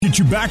get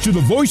you back to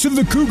the voice of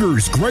the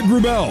Cougars, Greg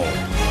Wrubell.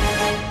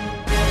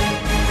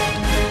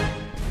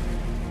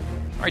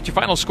 All right, your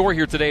final score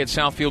here today at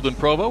Southfield in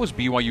Provo is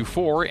BYU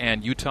 4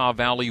 and Utah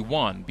Valley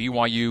 1.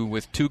 BYU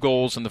with 2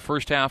 goals in the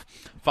first half,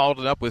 followed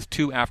it up with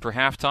 2 after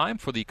halftime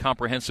for the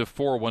comprehensive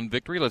 4-1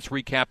 victory. Let's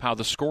recap how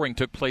the scoring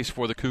took place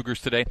for the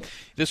Cougars today.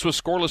 This was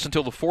scoreless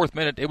until the 4th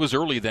minute. It was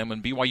early then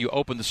when BYU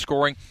opened the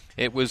scoring.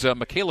 It was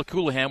Michaela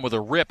Coulihan with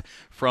a rip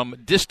from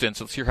distance.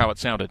 Let's hear how it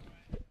sounded.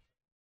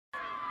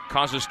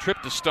 Causes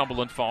Tripp to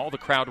stumble and fall. The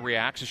crowd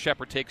reacts as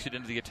Shepard takes it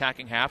into the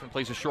attacking half and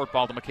plays a short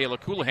ball to Michaela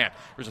Coulihan.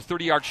 There's a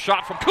 30-yard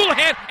shot from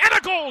Coulihan and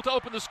a goal to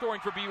open the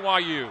scoring for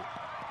BYU.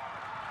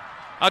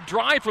 A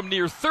drive from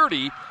near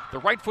 30. The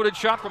right-footed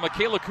shot from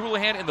Michaela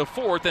Coulihan in the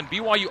 4th, and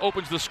BYU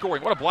opens the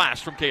scoring. What a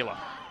blast from Kayla.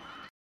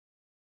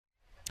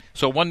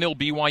 So 1-0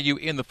 BYU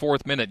in the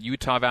 4th minute.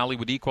 Utah Valley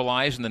would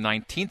equalize in the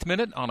 19th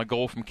minute on a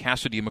goal from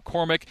Cassidy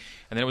McCormick.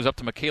 And then it was up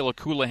to Michaela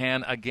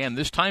Coulihan again,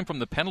 this time from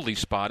the penalty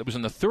spot. It was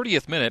in the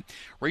 30th minute.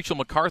 Rachel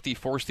McCarthy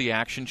forced the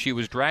action. She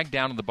was dragged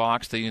down in the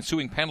box. The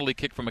ensuing penalty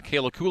kick from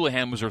Michaela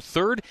Coulihan was her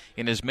 3rd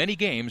in as many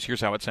games.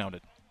 Here's how it sounded.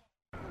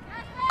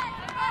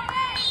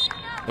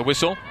 The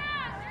whistle.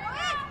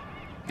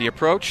 The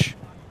approach.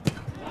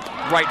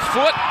 Right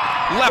foot.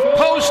 Left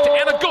post,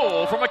 and a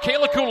goal from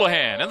Michaela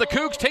Coulihan. And the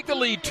Cougs take the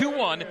lead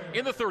 2-1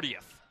 in the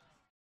 30th.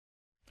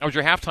 That was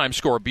your halftime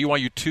score.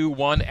 BYU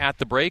 2-1 at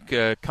the break.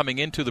 Coming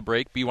into the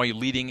break, BYU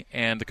leading,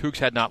 and the Cougs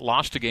had not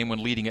lost a game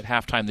when leading at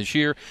halftime this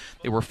year.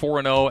 They were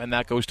 4-0, and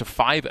that goes to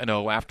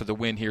 5-0 after the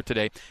win here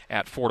today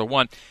at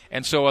 4-1.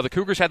 And so the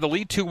Cougars had the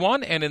lead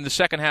 2-1, and in the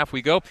second half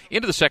we go.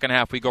 Into the second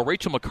half we go.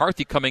 Rachel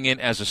McCarthy coming in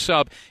as a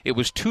sub. It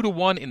was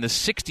 2-1 in the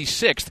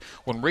 66th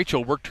when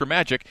Rachel worked her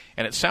magic,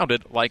 and it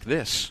sounded like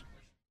this.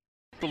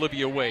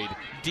 Olivia Wade,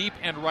 deep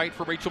and right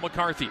for Rachel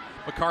McCarthy.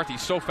 McCarthy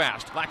so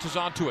fast, latches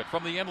onto it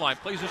from the end line,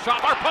 plays a shot,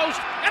 far post,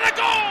 and a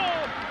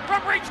goal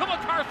from Rachel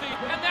McCarthy,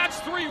 and that's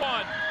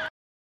 3-1.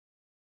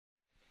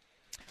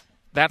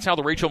 That's how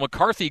the Rachel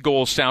McCarthy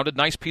goal sounded.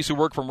 Nice piece of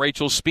work from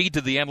Rachel, speed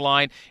to the end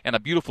line, and a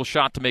beautiful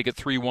shot to make it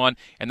 3-1.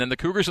 And then the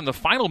Cougars in the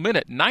final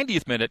minute,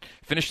 90th minute,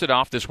 finished it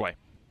off this way.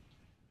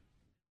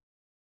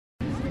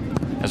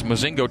 As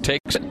Mozingo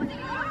takes it,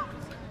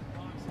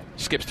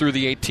 skips through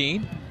the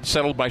 18,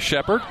 settled by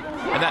Shepard,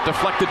 and that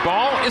deflected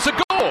ball is a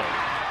goal.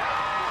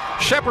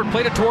 Shepard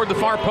played it toward the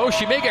far post.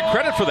 She may get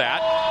credit for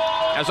that.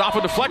 As off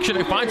a deflection,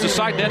 it finds the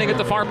side netting at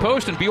the far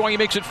post, and BYU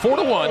makes it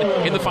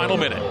 4-1 in the final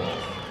minute.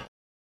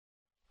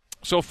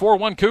 So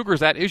 4-1 Cougars,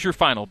 that is your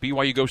final.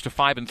 BYU goes to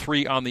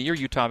 5-3 on the year.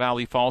 Utah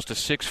Valley falls to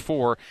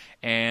 6-4-2.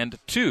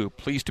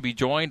 Pleased to be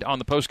joined on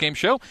the postgame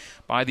show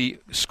by the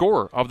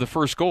scorer of the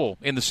first goal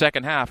in the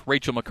second half,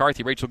 Rachel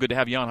McCarthy. Rachel, good to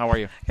have you on. How are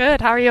you?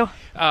 Good. How are you?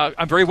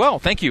 I'm very well,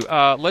 thank you.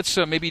 Let's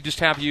maybe just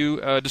have you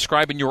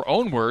describe in your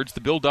own words the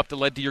build-up that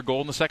led to your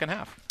goal in the second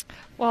half.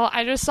 Well,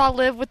 I just saw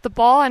Liv with the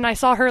ball, and I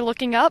saw her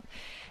looking up,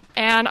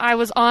 and I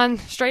was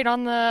straight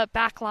on the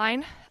back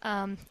line.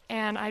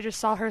 And I just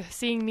saw her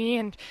seeing me,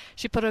 and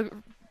she put a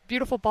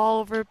beautiful ball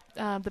over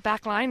the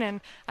back line, and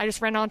I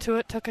just ran onto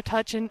it, took a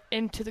touch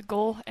into the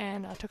goal,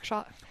 and took a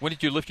shot. When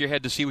did you lift your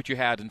head to see what you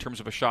had in terms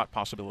of a shot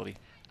possibility?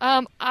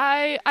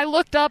 I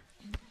looked up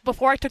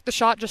before I took the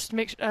shot just to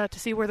make to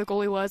see where the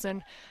goalie was,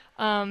 and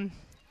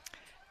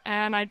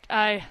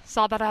I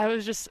saw that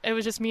it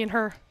was just me and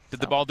her.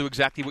 Did the ball do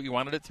exactly what you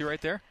wanted it to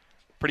right there?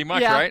 Pretty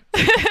much, yeah. Right?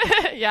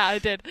 Yeah, I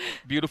did.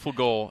 Beautiful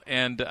goal.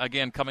 And,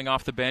 again, coming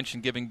off the bench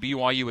and giving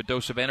BYU a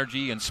dose of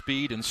energy and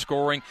speed and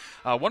scoring.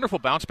 Wonderful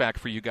bounce back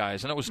for you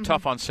guys. And it was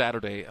tough on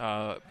Saturday.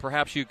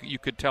 Perhaps you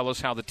could tell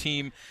us how the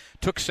team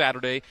took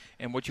Saturday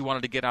and what you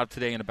wanted to get out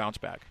today in a bounce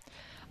back.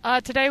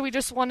 Today we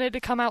just wanted to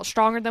come out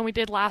stronger than we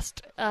did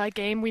last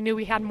game. We knew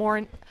we had more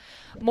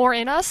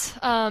in us,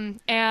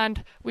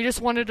 and we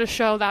just wanted to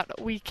show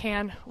that we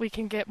can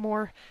get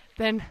more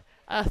than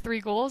 3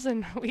 goals,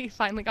 and we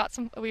finally got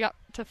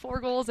to 4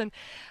 goals, and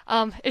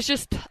it's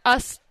just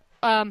us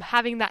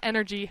having that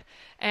energy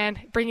and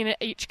bringing it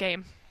each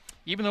game.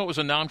 Even though it was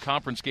a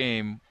non-conference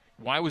game,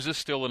 why was this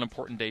still an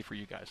important day for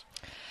you guys?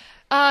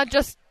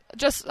 Just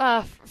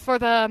for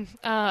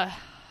the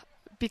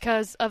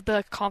because of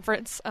the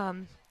conference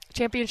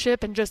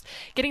championship, and just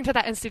getting to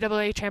that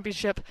NCAA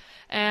championship,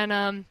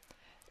 and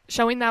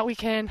showing that we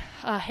can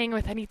hang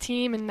with any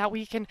team, and that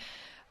we can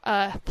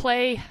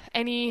play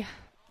any.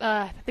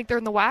 I think they're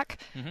in the WAC,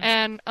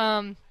 and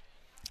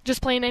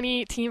just playing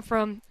any team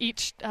from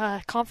each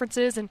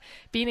conferences and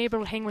being able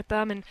to hang with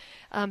them and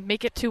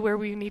make it to where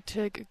we need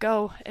to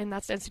go, and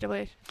that's the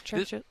NCAA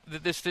championship.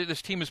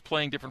 This team is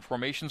playing different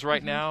formations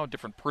right now,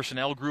 different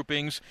personnel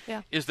groupings.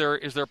 Yeah. Is there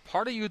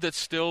part of you that's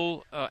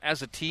still,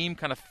 as a team,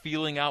 kind of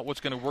feeling out what's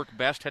going to work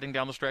best heading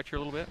down the stretch here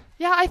a little bit?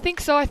 Yeah, I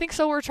think so.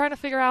 We're trying to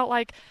figure out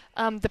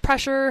the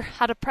pressure,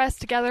 how to press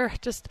together,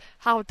 just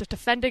how to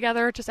defend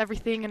together, just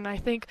everything. And I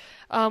think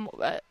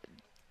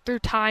through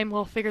time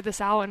we'll figure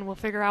this out, and we'll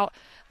figure out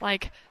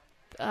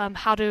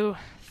how to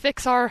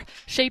fix our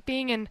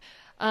shaping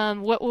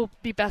and what will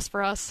be best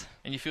for us.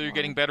 And you feel you're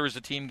getting better as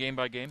a team game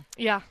by game?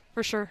 Yeah,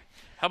 for sure.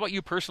 How about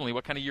you personally?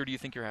 What kind of year do you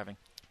think you're having?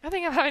 I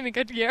think I'm having a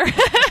good year.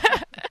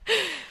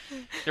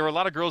 there were a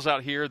lot of girls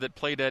out here that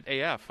played at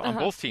AF on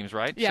both teams,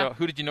 right? Yeah. So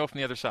who did you know from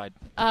the other side?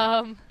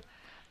 On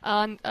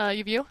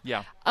UVU?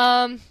 Yeah.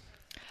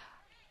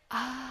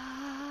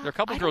 There are a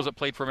couple of girls that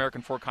played for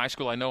American Fork High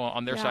School, I know,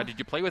 on their side. Did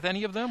you play with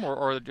any of them?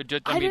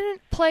 I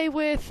didn't play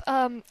with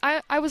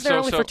I was there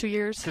only for 2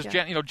 years. Because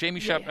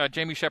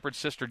Jamie Shepard's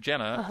sister,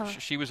 Jenna,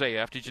 she was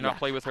AF. Did you not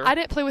play with her? I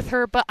didn't play with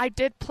her, but I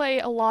did play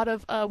a lot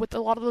of with a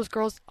lot of those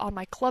girls on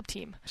my club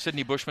team.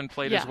 Sydney Bushman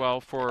played as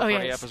well for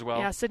AF as well.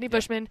 Yeah, Sydney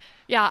Bushman.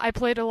 Yeah, I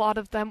played a lot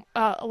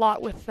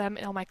with them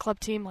on my club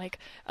team, like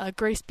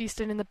Grace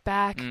Beeston in the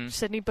back,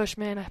 Sydney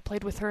Bushman. I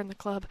played with her in the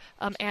club.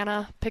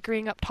 Anna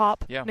Pickering up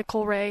top,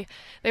 Nicole Ray.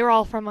 They were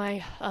all from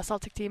my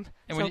Celtic team.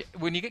 And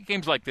when you get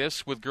games like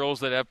this with girls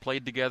that have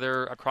played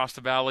together across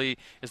the valley,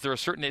 is there a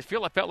certain? It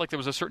felt like there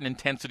was a certain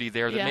intensity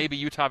there that maybe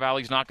Utah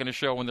Valley's not going to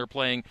show when they're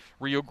playing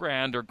Rio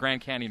Grande or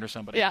Grand Canyon or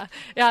somebody. Yeah.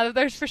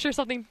 There's for sure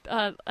something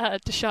to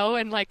show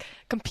and like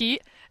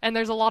compete. And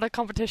there's a lot of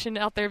competition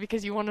out there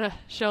because you want to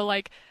show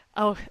like,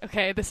 oh,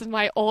 okay, this is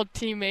my old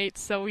teammate,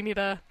 so we need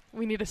to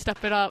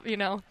step it up,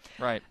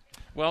 Right.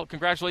 Well,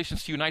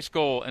 congratulations to you. Nice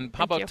goal. And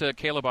how about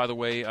Kayla, by the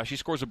way? She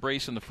scores a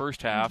brace in the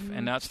first half,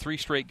 and that's 3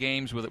 straight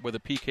games with a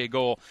PK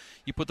goal.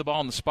 You put the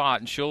ball in the spot,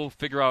 and she'll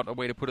figure out a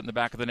way to put it in the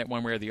back of the net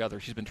one way or the other.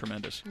 She's been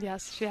tremendous.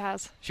 Yes, she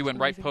has. She went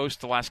right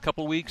post the last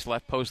couple weeks,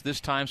 left post this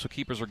time, so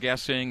keepers are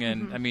guessing.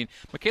 And, I mean,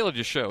 Michaela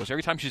just shows.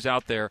 Every time she's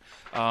out there,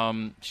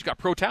 she's got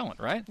pro talent,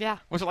 right? Yeah.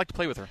 What's it like to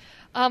play with her?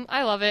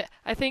 I love it.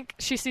 I think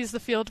she sees the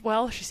field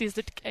well. She sees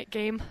the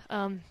game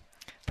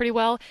pretty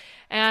well,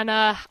 and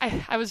I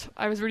was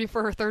rooting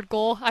for her third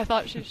goal. I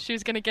thought she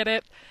was going to get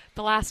it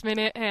the last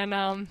minute,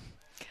 and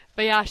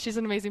but yeah, she's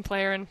an amazing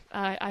player, and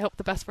I hope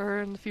the best for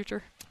her in the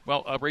future.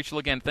 Well, Rachel,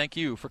 again, thank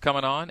you for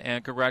coming on,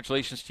 and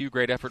congratulations to you.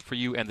 Great effort for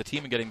you and the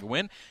team in getting the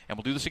win, and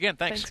we'll do this again.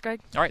 Thanks. Thanks,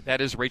 Greg. All right,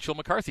 that is Rachel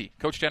McCarthy.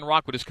 Coach Jen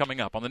Rockwood is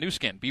coming up on the new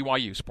skin,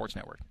 BYU Sports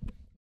Network.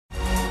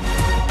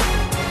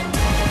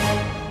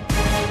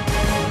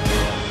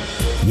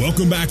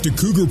 Welcome back to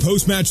Cougar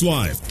Post-Match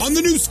Live on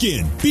the new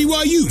skin,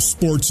 BYU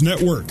Sports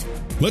Network.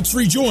 Let's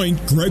rejoin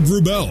Greg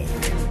Wrubell.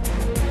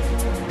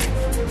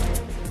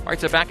 All right,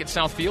 so back at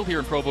South Field here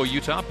in Provo,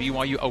 Utah.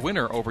 BYU a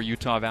winner over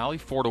Utah Valley.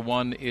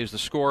 4-1 is the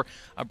score.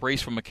 A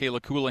brace from Michaela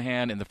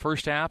Coulihan in the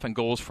first half and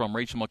goals from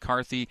Rachel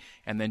McCarthy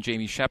and then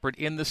Jamie Shepard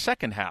in the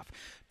second half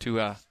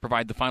to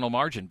provide the final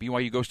margin.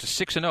 BYU goes to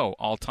 6-0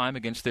 all-time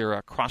against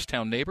their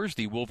crosstown neighbors,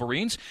 the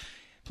Wolverines.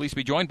 Pleased to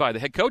be joined by the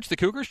head coach of the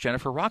Cougars,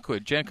 Jennifer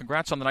Rockwood. Jen,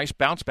 congrats on the nice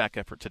bounce-back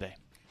effort today.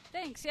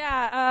 Thanks.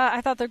 Yeah, I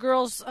thought the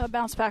girls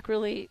bounced back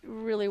really,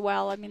 really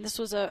well. I mean, this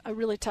was a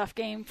really tough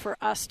game for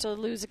us to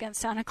lose against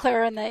Santa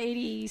Clara in the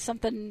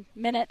 80-something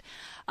minute,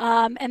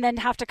 and then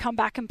have to come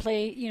back and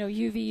play,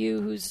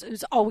 UVU,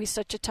 who's always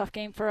such a tough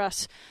game for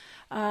us.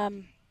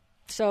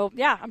 So,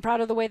 yeah, I'm proud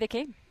of the way they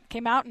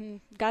came out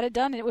and got it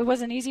done. It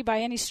wasn't easy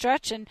by any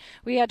stretch, and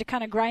we had to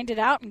kind of grind it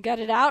out and gut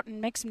it out and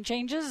make some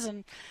changes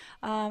and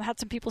had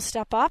some people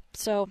step up.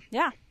 So,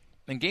 yeah.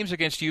 In games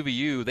against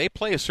UVU, they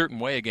play a certain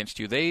way against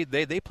you. They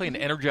play an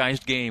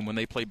energized game when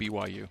they play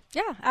BYU.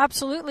 Yeah,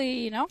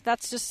 absolutely.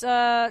 That's just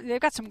they've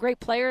got some great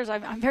players.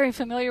 I'm very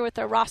familiar with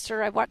their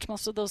roster. I've watched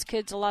most of those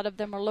kids. A lot of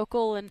them are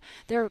local, and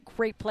they're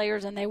great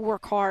players, and they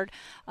work hard.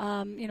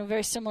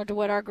 Very similar to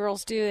what our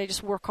girls do. They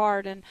just work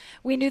hard, and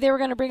we knew they were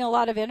going to bring a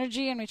lot of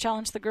energy, and we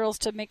challenged the girls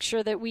to make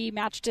sure that we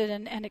matched it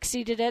and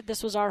exceeded it.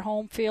 This was our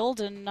home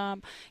field, and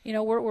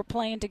we're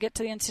playing to get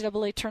to the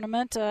NCAA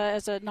tournament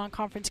as a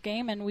non-conference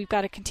game, and we've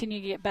got to continue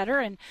to get better,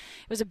 and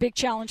it was a big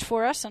challenge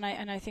for us, and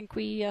I think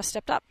we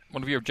stepped up.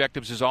 One of your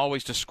objectives is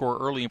always to score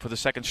early, and for the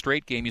second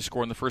straight game, you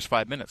score in the first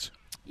 5 minutes.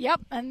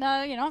 Yep, and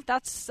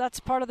that's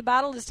part of the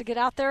battle is to get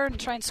out there and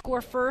try and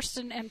score first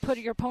and put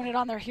your opponent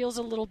on their heels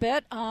a little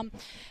bit.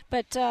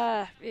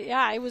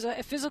 It was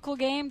a physical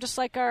game, just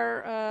like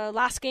our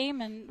last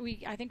game, and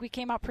I think we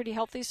came out pretty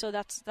healthy, so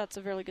that's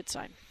a really good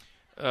sign.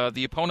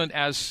 The opponent,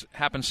 as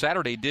happened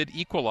Saturday, did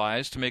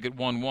equalize to make it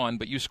 1-1,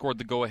 but you scored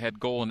the go-ahead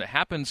goal, and it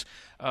happens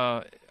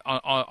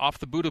off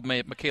the boot of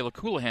Michaela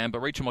Coulihan,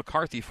 but Rachel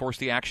McCarthy forced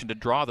the action to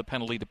draw the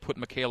penalty to put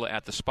Michaela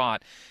at the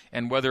spot.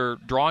 And whether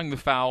drawing the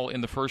foul in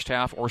the first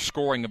half or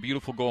scoring a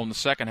beautiful goal in the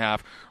second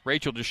half,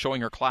 Rachel just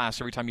showing her class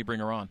every time you bring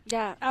her on.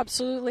 Yeah,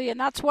 absolutely. And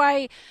that's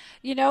why,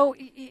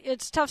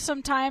 it's tough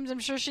sometimes. I'm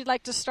sure she'd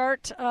like to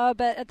start,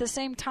 but at the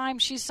same time,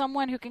 she's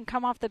someone who can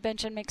come off the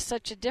bench and make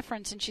such a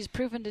difference, and she's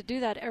proven to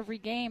do that every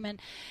game.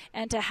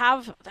 And to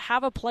have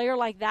a player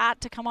like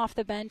that to come off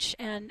the bench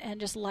and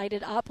just light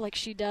it up like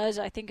she does,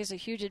 I think is a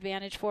huge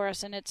advantage for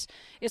us, and it's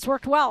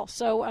worked well.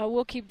 So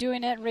we'll keep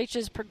doing it.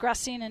 Rachel's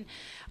progressing, and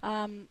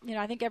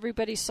I think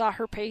everybody saw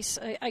her pace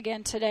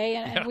again today,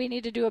 and we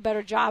need to do a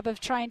better job of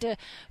trying to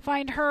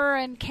find her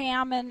and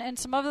Cam and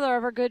some other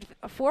of our good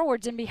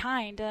forwards in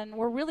behind. And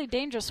we're really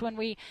dangerous when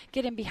we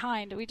get in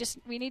behind.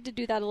 We need to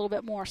do that a little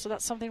bit more. So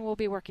that's something we'll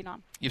be working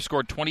on. You've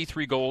scored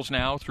 23 goals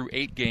now through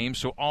 8 games,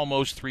 so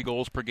almost 3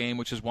 goals per game,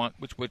 which is what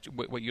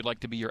you'd like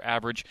to be your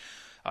average.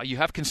 You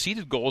have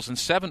conceded goals in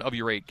 7 of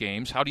your 8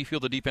 games. How do you feel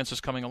the defense is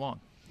coming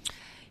along?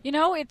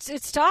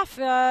 It's tough.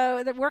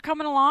 We're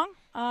coming along.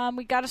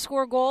 We got to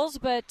score goals,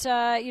 but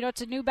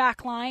it's a new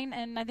back line,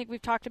 and I think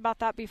we've talked about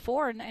that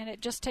before, and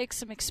it just takes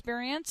some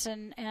experience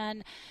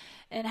and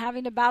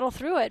having to battle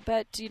through it.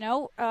 But,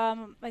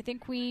 I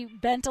think we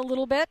bent a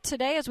little bit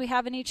today, as we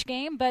have in each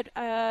game, but,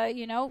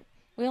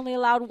 we only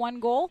allowed 1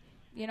 goal.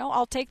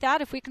 I'll take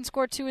that. If we can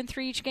score 2 and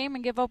 3 each game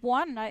and give up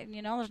 1,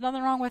 there's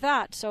nothing wrong with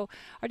that. So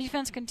our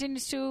defense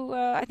continues to,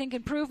 I think,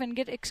 improve and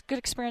get good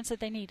experience that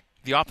they need.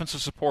 The offensive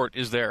support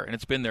is there, and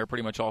it's been there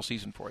pretty much all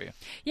season for you.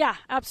 Yeah,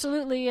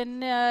 absolutely.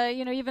 And,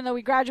 even though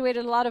we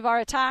graduated a lot of our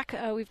attack,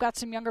 we've got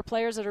some younger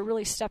players that are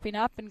really stepping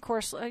up. And, of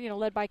course,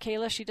 led by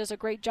Kayla, she does a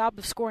great job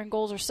of scoring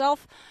goals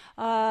herself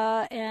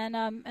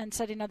and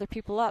setting other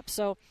people up.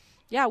 So,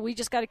 yeah, we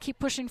just got to keep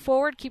pushing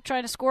forward, keep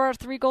trying to score our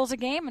 3 goals a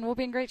game, and we'll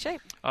be in great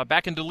shape.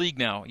 Back into league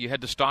now. You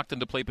head to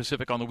Stockton to play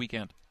Pacific on the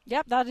weekend.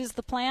 Yep, that is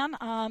the plan.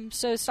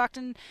 So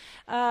Stockton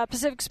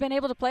Pacific's been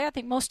able to play, I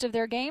think, most of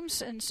their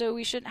games, and so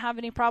we shouldn't have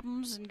any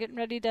problems in getting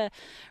ready to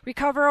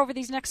recover over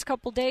these next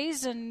couple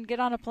days and get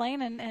on a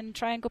plane and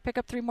try and go pick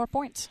up 3 more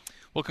points.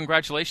 Well,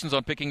 congratulations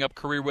on picking up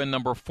career win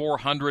number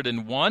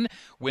 401,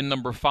 win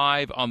number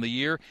 5 on the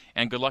year,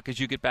 and good luck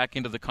as you get back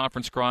into the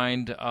conference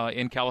grind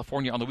in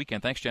California on the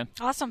weekend. Thanks, Jen.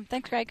 Awesome.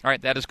 Thanks, Greg. All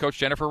right, that is Coach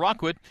Jennifer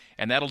Rockwood,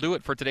 and that'll do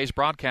it for today's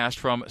broadcast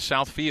from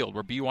Southfield,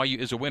 where BYU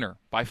is a winner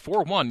by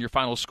 4-1, your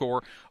final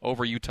score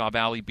over Utah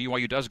Valley.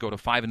 BYU does go to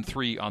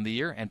 5-3 on the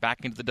year and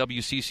back into the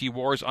WCC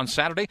Wars on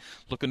Saturday,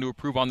 looking to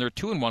improve on their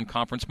 2-1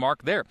 conference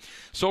mark there.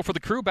 So for the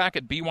crew back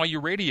at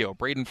BYU Radio,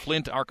 Braden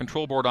Flint, our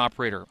control board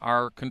operator,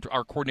 our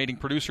coordinating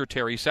producer,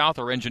 Terry South,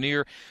 our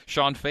engineer,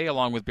 Sean Fay,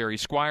 along with Barry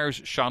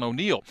Squires, Sean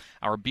O'Neill,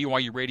 our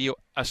BYU Radio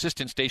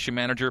assistant station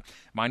manager.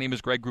 My name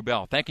is Greg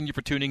Grubel. Thanking you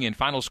for tuning in.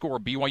 Final score,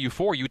 BYU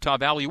 4, Utah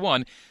Valley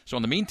 1. So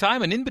in the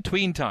meantime and in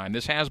between time,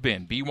 this has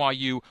been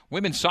BYU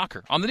Women's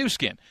Soccer on the new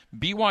skin,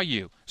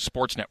 BYU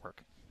Sports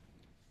Network.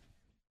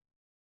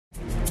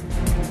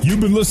 You've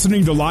been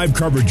listening to live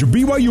coverage of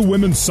BYU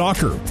Women's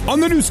Soccer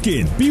on the new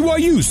skin,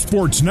 BYU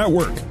Sports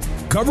Network.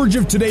 Coverage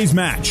of today's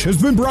match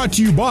has been brought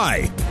to you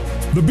by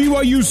the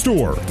BYU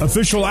Store,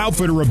 official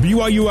outfitter of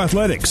BYU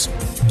Athletics.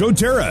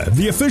 doTERRA,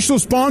 the official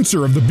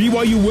sponsor of the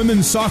BYU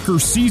Women's Soccer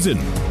season.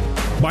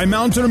 By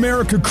Mountain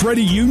America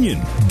Credit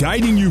Union,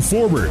 guiding you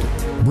forward.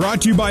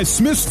 Brought to you by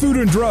Smith's Food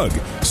and Drug.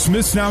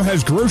 Smith's now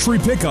has grocery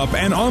pickup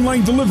and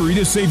online delivery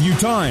to save you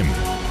time.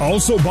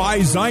 Also by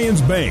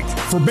Zions Bank,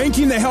 for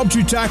banking that helps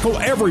you tackle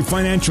every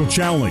financial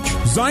challenge.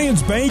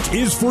 Zions Bank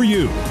is for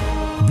you.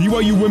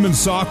 BYU Women's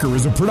Soccer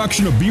is a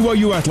production of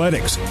BYU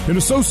Athletics in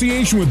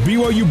association with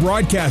BYU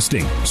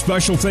Broadcasting.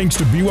 Special thanks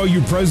to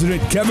BYU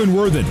President Kevin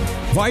Worthen,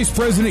 Vice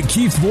President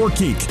Keith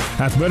Vorkink,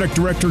 Athletic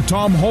Director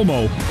Tom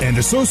Holmo, and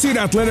Associate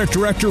Athletic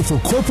Director for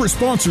Corporate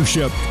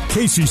Sponsorship,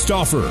 Casey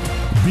Stauffer.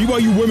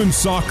 BYU Women's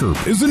Soccer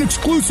is an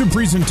exclusive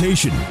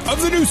presentation of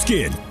the new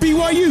skin,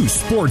 BYU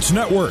Sports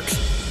Network.